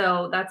Philly.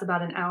 So that's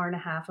about an hour and a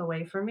half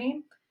away from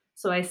me.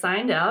 So I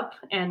signed up,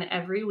 and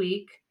every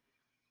week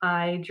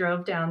I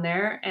drove down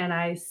there and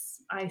I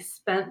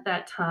spent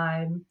that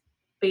time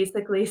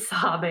basically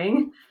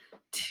sobbing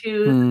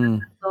to the Hmm.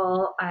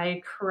 vessel.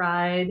 I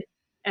cried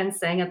and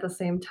sang at the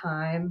same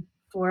time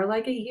for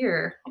like a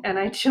year. And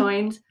I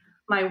joined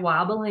my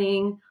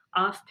wobbling,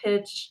 off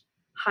pitch,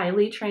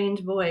 highly trained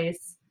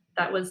voice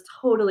that was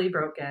totally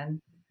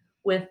broken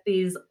with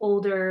these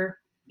older,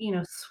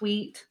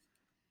 sweet,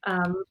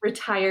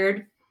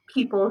 retired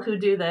people who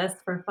do this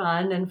for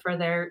fun and for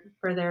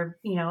their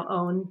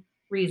own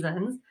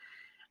reasons.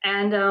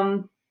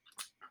 And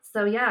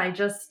so yeah, I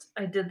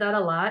did that a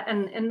lot,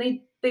 and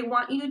they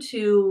want you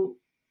to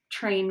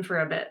train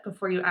for a bit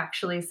before you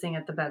actually sing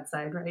at the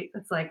bedside, right?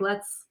 It's like,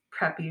 let's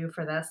prep you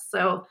for this.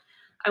 So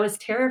I was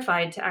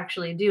terrified to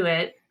actually do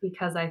it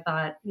because I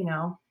thought,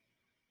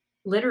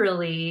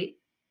 literally,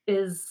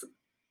 is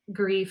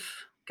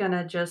grief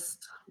gonna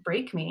just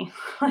break me?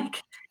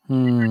 Like,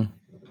 Hmm.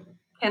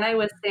 can I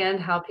withstand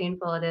how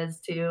painful it is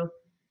to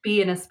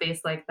be in a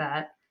space like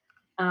that?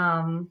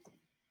 Um,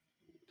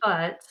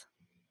 but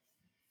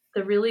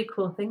the really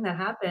cool thing that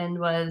happened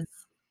was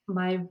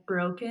my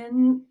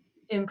broken,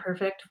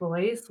 imperfect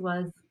voice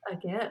was a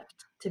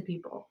gift to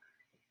people.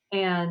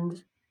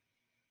 And,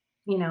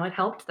 it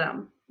helped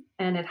them.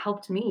 And it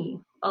helped me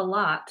a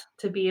lot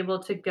to be able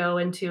to go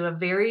into a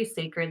very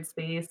sacred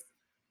space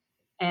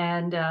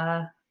and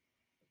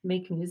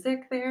make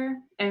music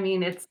there. I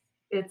mean, it's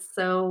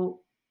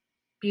so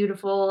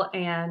beautiful,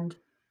 and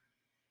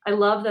I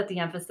love that the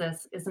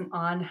emphasis isn't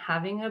on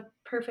having a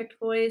perfect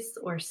voice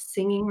or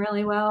singing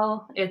really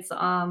well. It's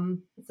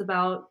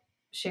about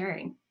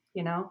sharing,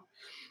 you know?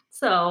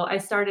 So, I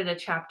started a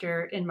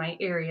chapter in my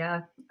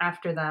area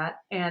after that,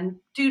 and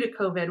due to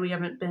COVID, we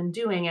haven't been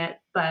doing it,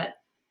 but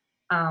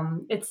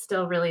it's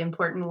still really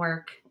important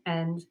work,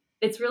 and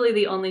it's really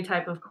the only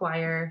type of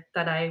choir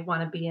that I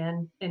wanna be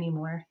in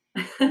anymore.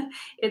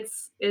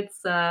 It's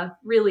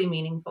really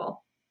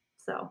meaningful.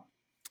 So,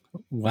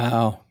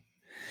 Wow.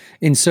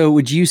 And so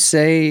would you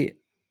say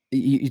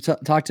you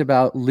talked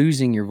about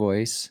losing your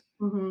voice,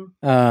 mhm.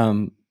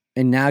 um,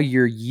 and now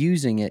you're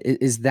using it.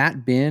 Is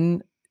that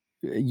been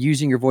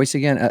using your voice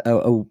again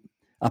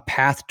a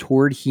path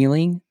toward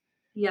healing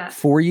Yes.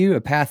 for you,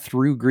 a path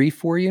through grief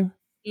for you?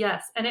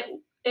 Yes, and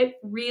it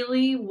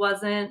really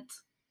wasn't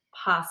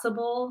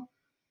possible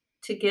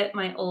to get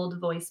my old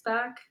voice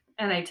back,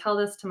 and I tell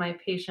this to my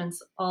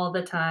patients all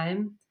the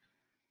time.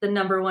 The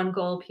number one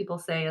goal people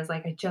say is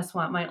like, "I just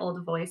want my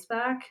old voice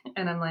back,"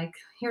 and I'm like,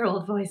 "Your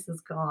old voice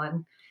is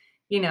gone."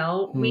 You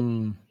know, we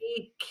Hmm.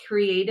 we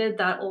created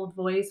that old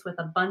voice with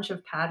a bunch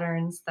of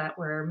patterns that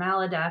were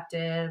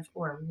maladaptive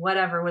or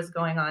whatever was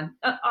going on,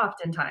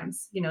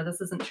 oftentimes. This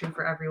isn't true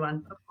for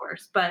everyone, of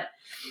course, but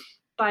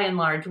by and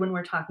large, when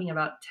we're talking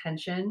about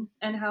tension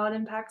and how it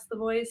impacts the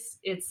voice,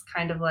 it's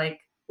kind of like,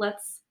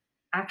 let's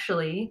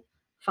actually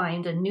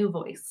find a new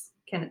voice.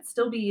 Can it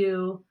still be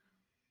you,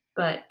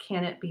 but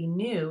can it be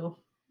new?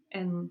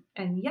 And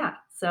yeah,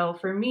 so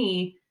for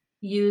me,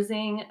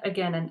 using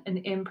again an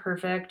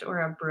imperfect or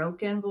a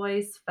broken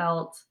voice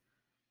felt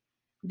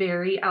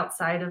very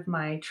outside of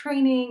my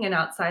training and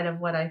outside of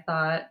what I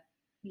thought,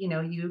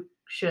 you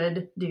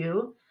should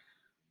do.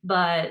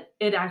 But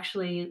it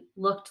actually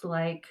looked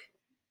like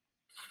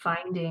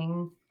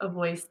finding a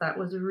voice that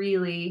was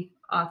really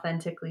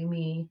authentically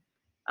me,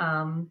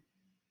 um,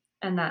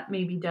 and that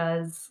maybe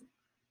does,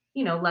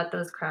 let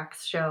those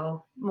cracks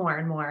show more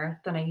and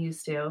more than I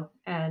used to.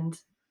 And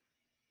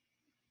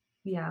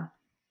yeah.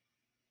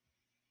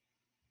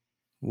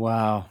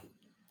 Wow.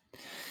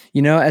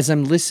 As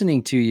I'm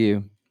listening to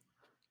you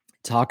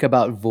talk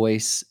about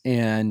voice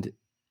and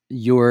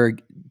you're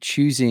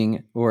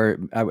choosing, or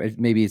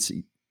maybe it's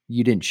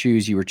you didn't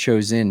choose, you were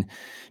chosen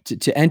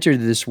to enter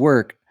this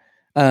work.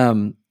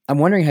 I'm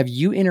wondering, have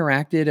you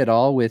interacted at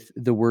all with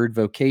the word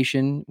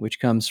vocation, which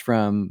comes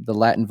from the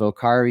Latin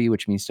vocari,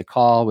 which means to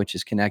call, which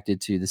is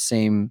connected to the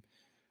same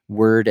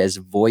word as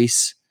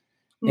voice,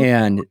 Mm,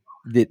 and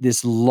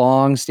this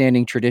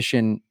long-standing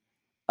tradition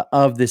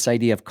of this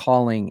idea of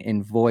calling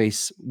and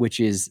voice, which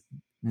is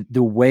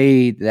the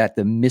way that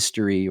the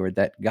mystery or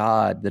that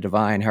God, the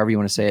divine, however you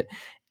want to say it,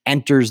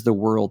 enters the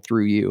world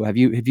through you. Have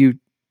you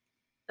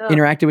ugh.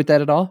 interacted with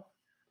that at all?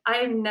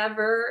 I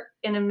never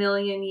in a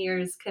million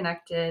years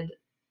connected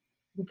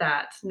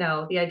that.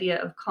 No, the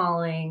idea of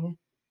calling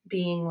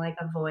being like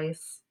a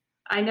voice.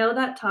 I know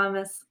that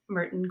Thomas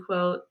Merton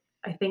quote.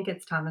 I think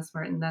it's Thomas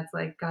Merton that's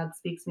like, "God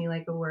speaks me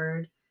like a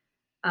word,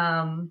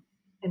 um,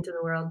 into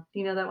the world." Do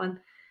you know that one?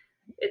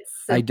 It's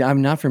simple.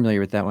 I'm not familiar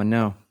with that one.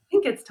 No. I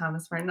think it's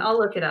Thomas Merton. I'll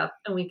look it up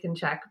and we can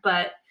check,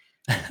 but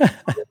I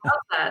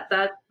love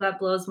that. That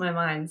blows my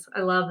mind.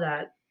 I love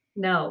that.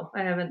 No,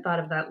 I haven't thought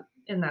of that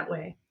in that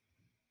way.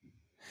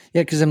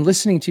 Yeah, because I'm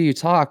listening to you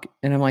talk,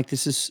 and I'm like,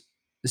 this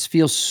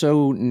feels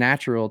so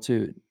natural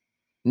to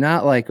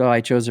not like, oh,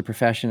 I chose a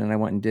profession and I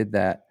went and did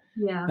that.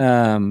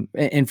 Yeah.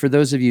 And for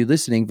those of you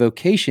listening,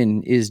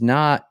 vocation is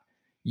not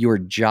your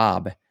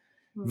job.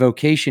 Mm,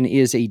 Vocation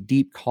is a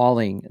deep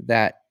calling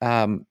that,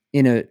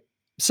 in a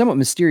somewhat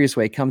mysterious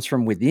way, comes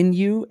from within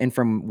you and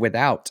from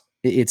without.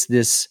 It's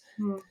this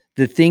mm,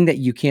 the thing that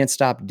you can't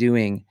stop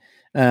doing.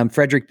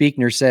 Frederick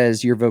Buechner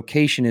says your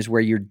vocation is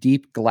where your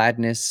deep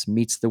gladness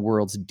meets the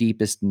world's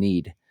deepest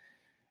need.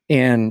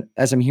 And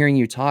as I'm hearing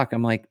you talk,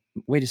 I'm like,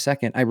 wait a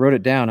second. I wrote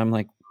it down. I'm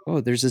like, oh,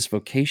 there's this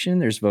vocation,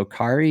 there's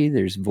vocari,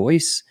 there's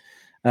voice.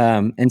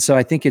 And so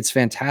I think it's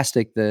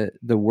fantastic the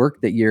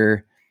work that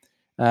you're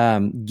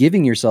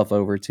giving yourself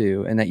over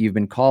to and that you've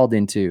been called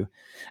into.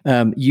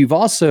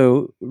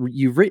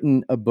 You've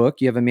written a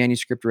book. You have a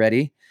manuscript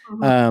ready.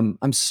 mhm.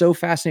 I'm so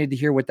fascinated to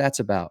hear what that's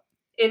about.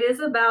 It is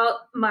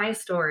about my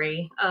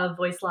story of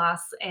voice loss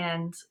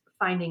and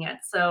finding it.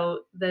 So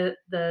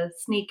the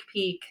sneak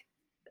peek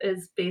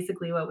is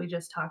basically what we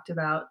just talked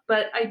about.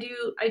 But I do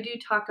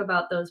talk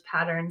about those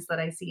patterns that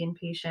I see in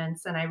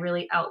patients, and I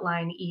really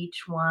outline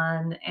each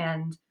one.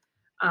 And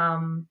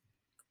um,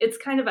 it's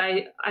kind of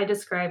I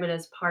describe it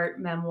as part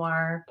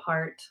memoir,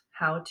 part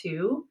how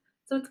to.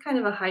 So it's kind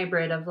of a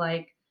hybrid of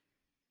like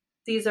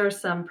these are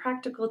some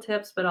practical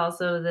tips, but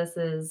also this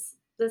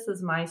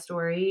is my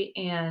story.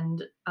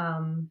 And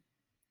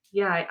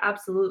yeah, I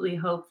absolutely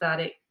hope that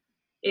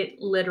it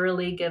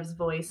literally gives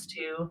voice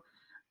to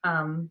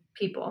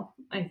people.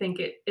 I think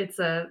it's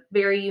a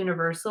very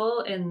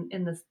universal in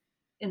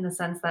the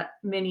sense that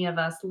many of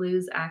us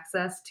lose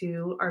access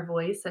to our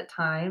voice at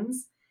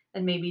times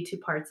and maybe to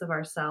parts of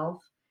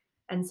ourself.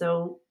 And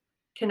so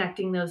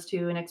connecting those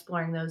two and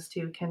exploring those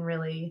two can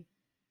really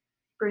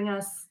bring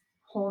us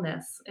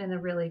wholeness in a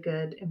really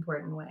good,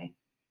 important way.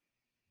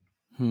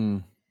 Hmm.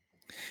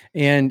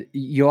 And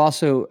you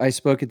also, I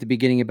spoke at the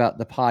beginning about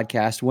the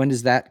podcast. When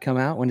does that come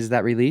out? When does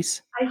that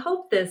release? I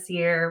hope this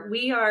year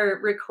we are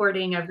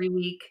recording every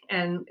week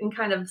and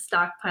kind of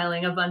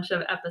stockpiling a bunch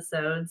of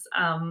episodes.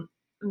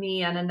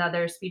 Me and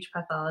another speech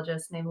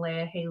pathologist named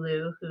Leah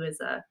Halu, who is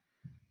a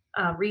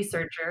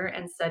researcher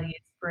and studies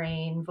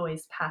brain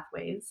voice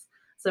pathways.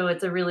 So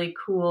it's a really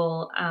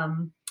cool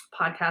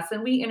podcast,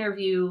 and we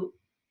interview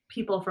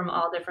people from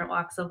all different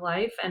walks of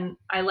life. And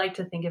I like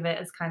to think of it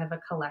as kind of a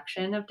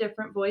collection of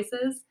different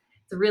voices.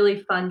 It's really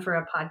fun for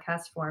a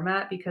podcast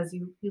format because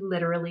you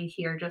literally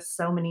hear just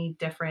so many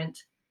different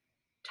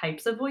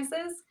types of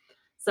voices.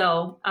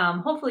 So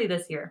hopefully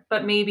this year,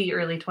 but maybe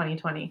early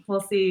 2020. We'll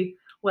see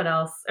what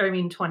else, or I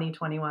mean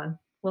 2021.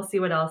 We'll see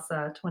what else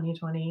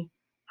 2020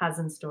 has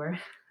in store.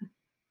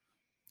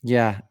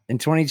 Yeah. And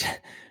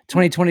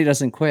 2020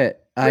 doesn't quit.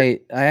 I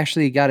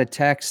actually got a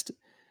text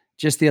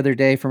just the other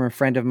day from a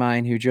friend of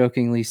mine who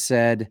jokingly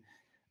said,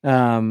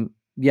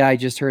 yeah, I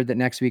just heard that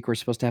next week we're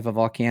supposed to have a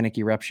volcanic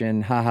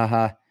eruption. Ha ha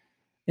ha.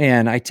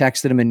 And I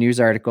texted him a news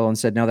article and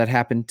said, no, that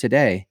happened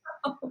today.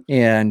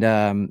 And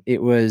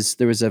there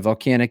was a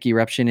volcanic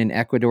eruption in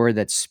Ecuador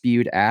that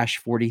spewed ash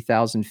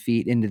 40,000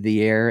 feet into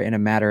the air in a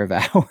matter of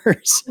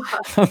hours.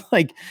 I'm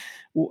like,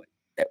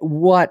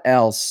 what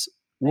else?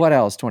 What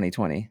else?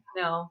 2020.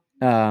 No,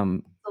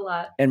 Um, it's a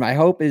lot. and my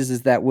hope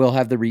is that we'll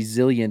have the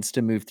resilience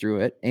to move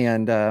through it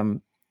and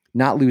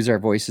not lose our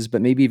voices,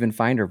 but maybe even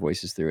find our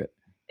voices through it.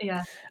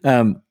 Yeah.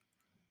 Um,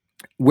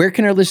 where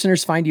can our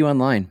listeners find you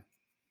online?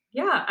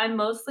 Yeah, I'm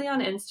mostly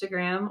on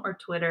Instagram or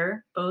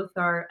Twitter. Both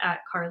are at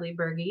Carly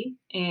Bergey,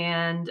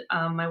 and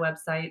my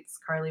website's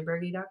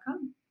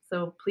carlybergey.com.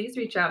 So please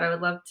reach out. I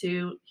would love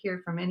to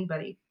hear from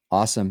anybody.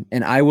 Awesome.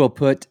 And I will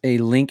put a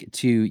link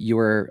to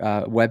your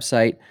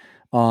website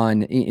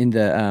in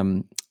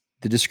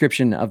the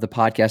description of the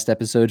podcast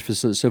episode.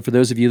 So for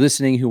those of you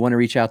listening who want to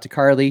reach out to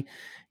Carly,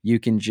 you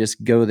can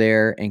just go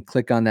there and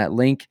click on that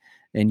link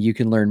and you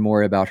can learn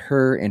more about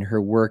her and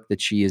her work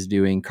that she is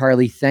doing.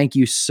 Carly, thank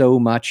you so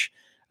much.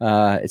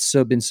 It's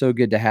been so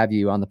good to have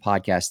you on the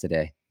podcast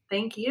today.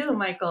 Thank you,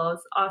 Michael.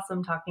 It's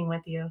awesome talking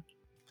with you.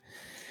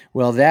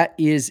 Well, that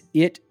is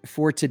it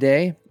for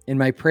today. And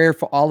my prayer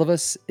for all of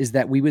us is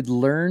that we would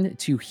learn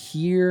to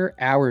hear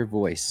our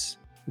voice,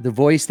 the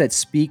voice that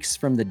speaks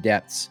from the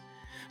depths,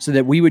 so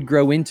that we would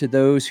grow into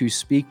those who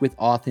speak with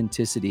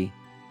authenticity.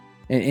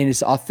 And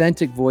it's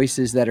authentic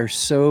voices that are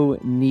so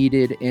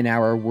needed in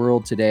our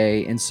world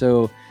today. And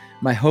so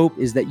my hope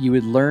is that you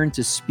would learn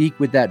to speak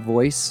with that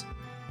voice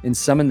and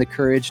summon the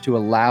courage to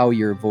allow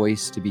your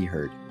voice to be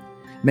heard.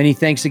 Many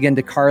thanks again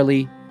to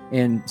Carly,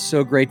 and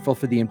so grateful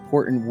for the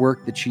important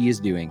work that she is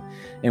doing.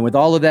 And with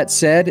all of that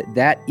said,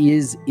 that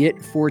is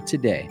it for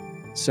today.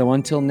 So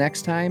until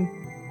next time,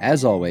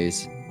 as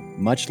always,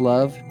 much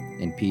love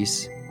and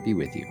peace be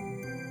with you.